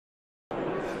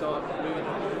start moving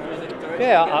in a direction?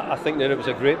 Yeah, I think that it was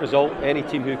a great result. Any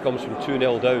team who comes from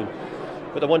 2-0 down.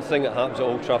 But the one thing that happens at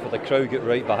Old Trafford, the crowd get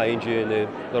right behind you, and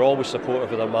they're always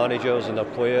supportive of their managers and their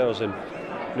players, and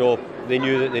they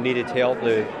knew that they needed help,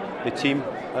 the team,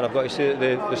 and I've got to say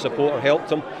that the supporter helped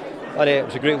them, and it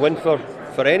was a great win for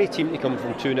any team to come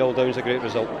from 2-0 down. Is a great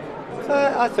result.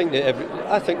 I think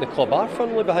the club are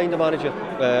firmly behind the manager,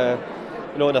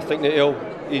 and I think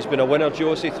that he's been a winner,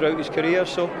 Josie, throughout his career.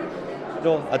 So,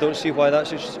 I don't see why that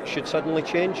should suddenly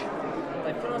change. Can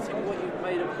I ask you what you've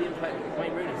made of the impact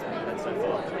Wayne Rooney's had so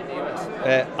far in the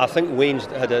US? I think Wayne's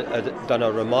had done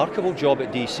a remarkable job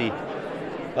at DC.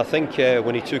 I think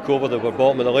when he took over, they were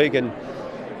bottom of the league, and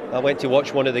I went to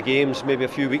watch one of the games maybe a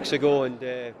few weeks ago, and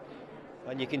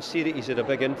you can see that he's had a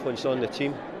big influence on the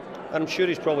team. And I'm sure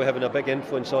he's probably having a big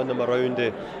influence on them around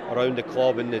the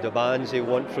club and the demands they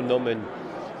want from them, and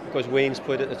because Wayne's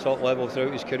played at the top level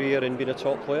throughout his career and been a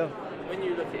top player. When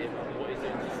you look at him and what he's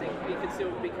doing, do you think he could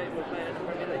still be capable of playing in the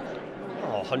Premier League?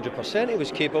 Oh, 100% he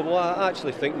was capable. I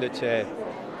actually think that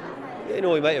he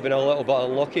might have been a little bit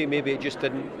unlucky. Maybe it just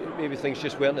didn't. Maybe things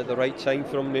just weren't at the right time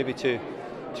for him. Maybe to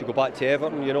go back to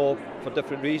Everton, for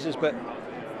different reasons. But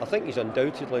I think he's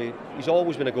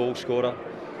always been a goal scorer.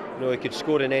 He could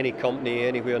score in any company,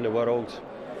 anywhere in the world,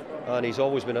 and he's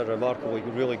always been a remarkably,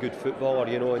 really good footballer.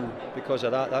 And because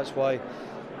of that, that's why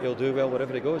he'll do well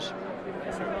wherever he goes.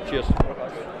 Cheers.